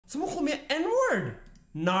Someone called me an N-word.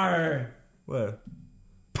 No. Where?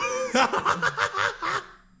 The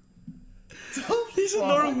He's a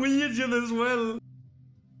fuck? Norwegian as well.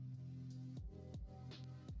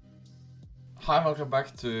 Hi, and welcome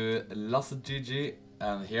back to LasseGG,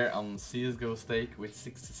 and here on csgostake with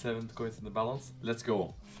 67 coins in the balance. Let's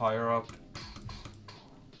go. Fire up.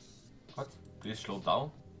 What? Did you slow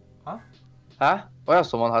down? Huh? Huh? Oh yeah,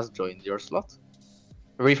 someone has joined your slot.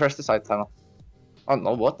 Refresh the site timer. Oh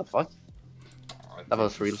no, what the fuck? That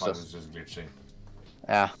was real sus. sus. Just glitching.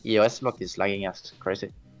 Yeah, EOS block is lagging as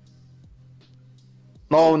crazy.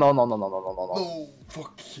 No. No,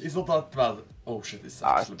 fuck. It's not that bad. Oh shit, it's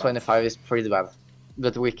actually bad. 25 is pretty bad.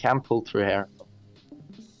 But we can pull through here.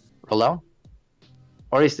 Roll down?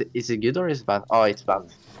 Or is it good or is it bad? Oh, it's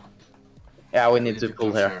bad. Yeah, we need to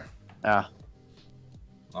pull here. Yeah.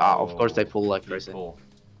 Of course they pull like crazy.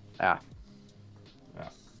 Yeah. Yeah.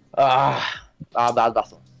 Bad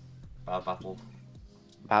battle. Bad battle.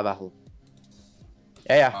 Bad battle.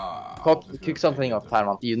 Yeah. Cook something up,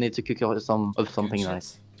 Herman. You need to cook something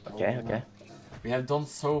nice. Okay. We have done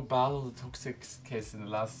so bad on the toxic case in the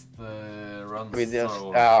last runs. We just,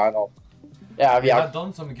 so... I know. Yeah, we have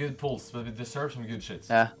done some good pulls, but we deserve some good shit.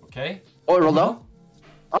 Yeah. Okay? Oh, roll down?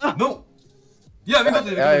 No! Yeah, we got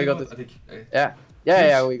it! We got it. I think.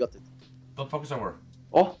 Yeah, we got it. Don't focus over.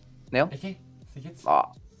 Oh, nail. Okay, stick it.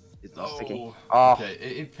 It's not sticking.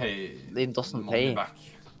 Okay, it doesn't money pay. Back.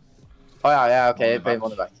 Oh yeah, okay, pay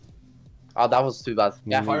money back. That was too bad.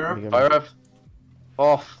 Yeah, fire up.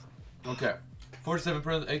 Oh. Okay,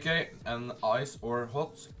 47% AK and ice or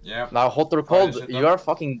hot. Yeah. Now hot or cold, you are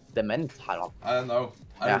fucking dement, Herman. I know.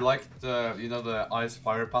 I like the, you know, the ice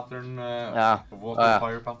fire pattern. Water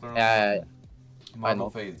fire pattern. Yeah. I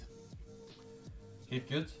know. Fade. Hit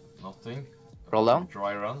good. Nothing. Roll down.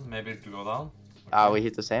 Dry run. Maybe it will go down. Okay. We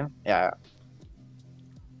hit the same. Yeah.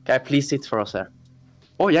 Okay, please sit for us here.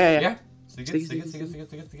 Oh yeah. Yeah. Stick it.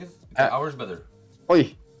 Okay, ours better.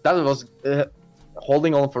 Oi, that was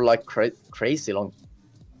holding on for like crazy long.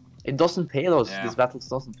 It doesn't pay those. Yeah. These battles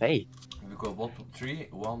doesn't pay. We got 1, 2, 3,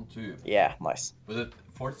 1, 2. Yeah, nice. But the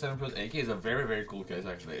 47% AK is a very cool case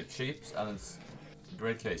actually. It's cheap and it's a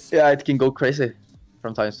great case. Yeah, it can go crazy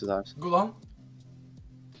from times to times. Go down.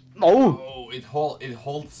 No! Oh, it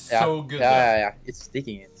holds so good. Yeah. It's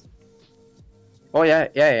sticking it. Oh yeah.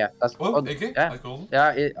 That's okay. Yeah. Cool.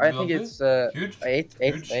 Yeah, I think it's huge. 8.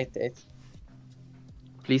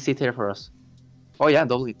 Please sit here for us. Oh yeah,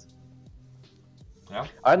 double hit. Yeah.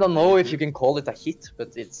 I don't know if you can call it a hit,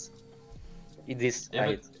 but it is yeah, a but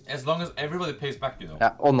hit. as long as everybody pays back, you know.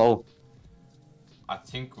 Yeah. Oh no. I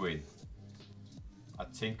think we win. I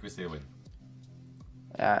think we still win.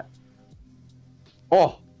 Yeah.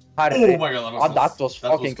 Oh my god, that was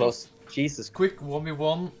fucking close. Jesus. Quick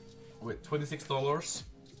 1v1 with $26.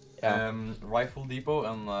 Yeah. Rifle Depot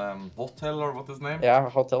and Hotel, or what is his name? Yeah,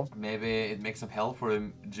 hotel. Maybe it makes some hell for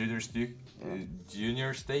a junior stake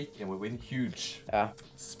and we win huge. Yeah.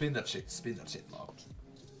 Spin that shit now.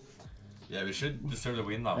 Yeah, we should deserve the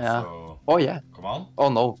win now, yeah. So... Oh yeah. Come on. Oh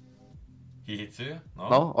no. He hits you? No?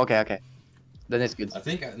 No? Okay. Then it's good. I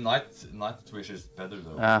think Night Wish is better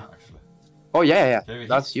though, actually. Oh yeah. Okay,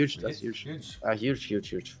 that's huge. Huge.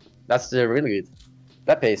 That's really good.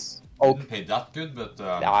 That pays. Oh. Didn't pay that good, but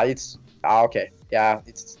yeah, it's okay. Yeah,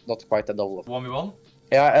 it's not quite a double. 1v1?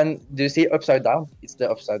 Yeah, and do you see upside down? It's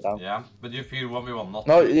the upside down. Yeah, but you feel 1v1, not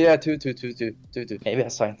no, 2. Yeah, 2. Maybe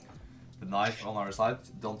that's fine. The knife on our side,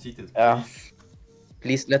 don't hit it, please. Yeah.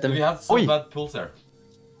 Please let them... We have some bad pulls there.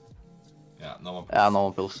 Yeah, no one pulls. Yeah, no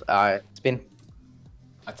one pulls. Spin.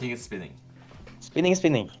 I think it's spinning.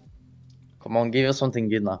 Spinning. Come on, give us something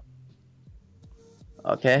good now.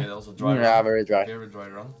 Okay. Also dry run. Yeah, very dry. Very dry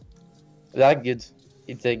run. That's good.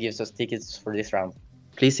 It gives us tickets for this round.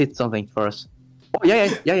 Please hit something for us. Oh, yeah.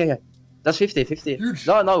 That's 50. Huge.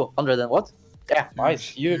 No, 100 and what? Yeah, nice.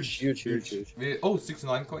 Huge.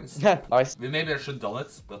 69 coins. Nice. We maybe I should done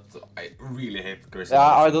it, but I really hate crazy. Yeah,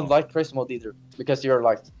 I don't like crazy mode either, because you're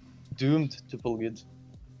like doomed to pull good.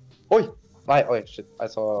 Oh shit! I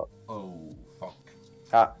saw. Oh fuck.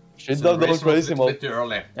 Yeah, should have done crazy mode. A little bit too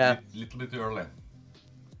early. Yeah. Little bit too early.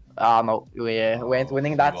 No, we ain't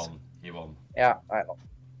winning that. He won. Yeah, I know.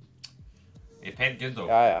 He paid good though.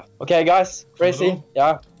 Yeah. Okay, guys, crazy.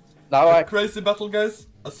 Yeah. Now crazy battle, guys.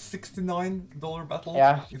 A $69 battle.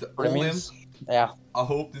 Yeah. It's all in. Yeah. I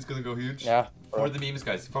hope this is gonna go huge. Yeah. For the memes,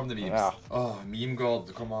 guys. From the memes. Yeah. Oh, meme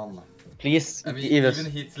god, come on. Please. I mean, even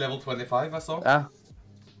hit level 25, I saw. Yeah.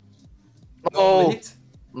 No, hit.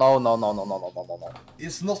 No.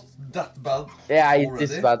 It's not that bad. Yeah, it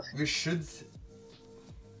is bad. We should.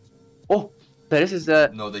 Oh, there is the.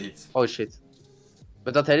 No, they hit. Oh shit.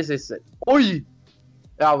 But that is... Oi!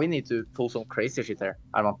 Yeah, we need to pull some crazy shit here,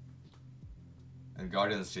 Herman. And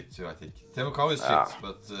Guardian is shit too, I think. Temokao is Yeah. shit,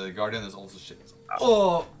 but Guardian is also shit.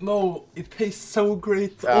 Oh, no, it pays so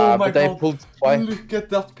great. Yeah, Oh my but they god. pulled twice. Look at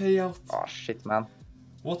that payout. Oh, shit, man.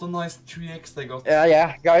 What a nice 3x they got.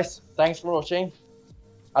 Yeah, guys, thanks for watching.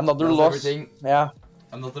 Another That's loss. everything. Yeah.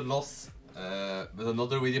 Another loss. But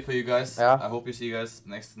another video for you guys. Yeah. I hope you see you guys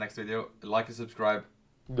next video. Like and subscribe.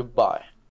 Goodbye.